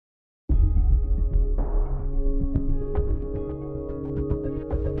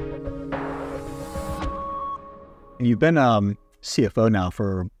You've been CFO now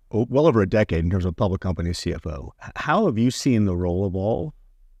for well over a decade in terms of public company CFO. How have you seen the role evolve?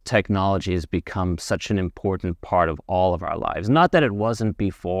 Technology has become such an important part of all of our lives. Not that it wasn't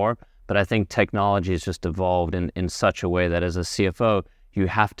before, but I think technology has just evolved in such a way that as a CFO, you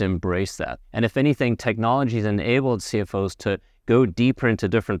have to embrace that. And if anything, technology has enabled CFOs to go deeper into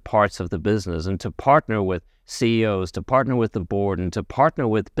different parts of the business and to partner with CEOs, to partner with the board, and to partner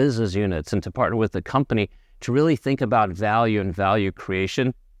with business units, and to partner with the company to really think about value and value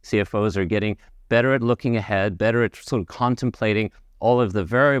creation. CFOs are getting better at looking ahead, better at sort of contemplating all of the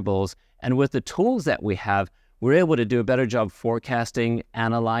variables. And with the tools that we have, we're able to do a better job forecasting,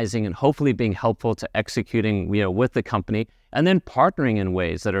 analyzing, and hopefully being helpful to executing, with the company, and then partnering in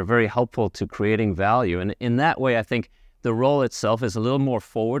ways that are very helpful to creating value. And in that way, I think the role itself is a little more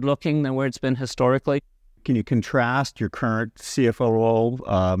forward-looking than where it's been historically. Can you contrast your current CFO role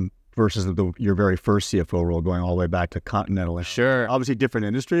versus your very first CFO role going all the way back to Continental? Sure. Obviously different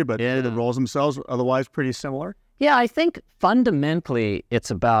industry, but the roles themselves otherwise pretty similar? Yeah, I think fundamentally it's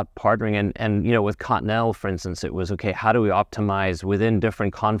about partnering. And with Continental, for instance, it was, okay, how do we optimize within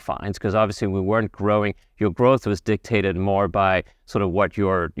different confines? Because obviously we weren't growing. Your growth was dictated more by sort of what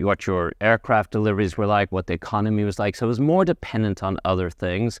your aircraft deliveries were like, what the economy was like. So it was more dependent on other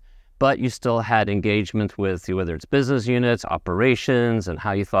things. But you still had engagement with whether it's business units, operations, and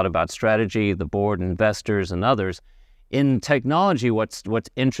how you thought about strategy, the board, investors, and others. In technology, what's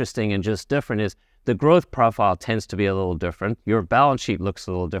interesting and just different is the growth profile tends to be a little different. Your balance sheet looks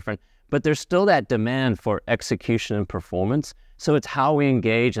a little different, but there's still that demand for execution and performance. So it's how we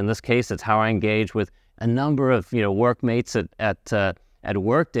engage. In this case, it's how I engage with a number of workmates at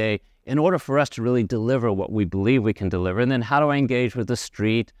Workday in order for us to really deliver what we believe we can deliver. And then how do I engage with the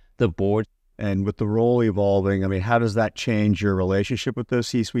street, the board? And with the role evolving, how does that change your relationship with those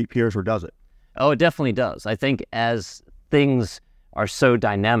C-suite peers, or does it? Oh, it definitely does. I think as things are so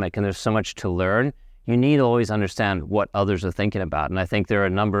dynamic and there's so much to learn, you need to always understand what others are thinking about. And I think there are a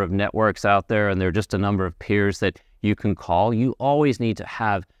number of networks out there, and there are just a number of peers that you can call. You always need to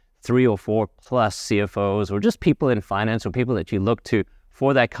have 3 or 4 plus CFOs, or just people in finance, or people that you look to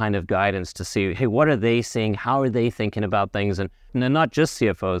for that kind of guidance to see, hey, what are they seeing? How are they thinking about things? And then not just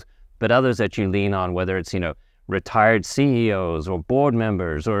CFOs, but others that you lean on, whether it's, retired CEOs or board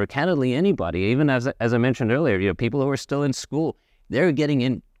members, or candidly anybody, even as I mentioned earlier, people who are still in school. They're getting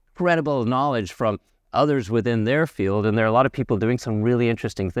incredible knowledge from others within their field, and there are a lot of people doing some really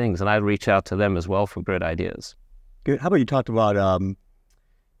interesting things, and I'd reach out to them as well for great ideas. Good. How about you talked about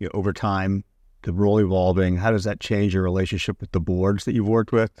over time, the role evolving? How does that change your relationship with the boards that you've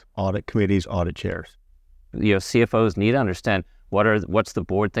worked with, audit committees, audit chairs? CFOs need to understand what's the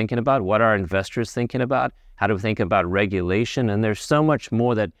board thinking about, what are investors thinking about, how do we think about regulation, and there's so much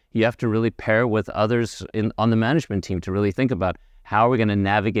more that you have to really pair with others on the management team to really think about. How are we going to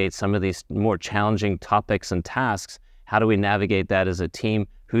navigate some of these more challenging topics and tasks? How do we navigate that as a team?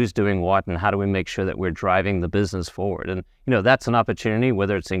 Who's doing what? And how do we make sure that we're driving the business forward? And, that's an opportunity,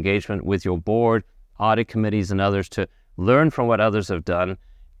 whether it's engagement with your board, audit committees, and others, to learn from what others have done,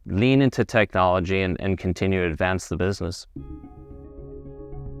 lean into technology, and continue to advance the business.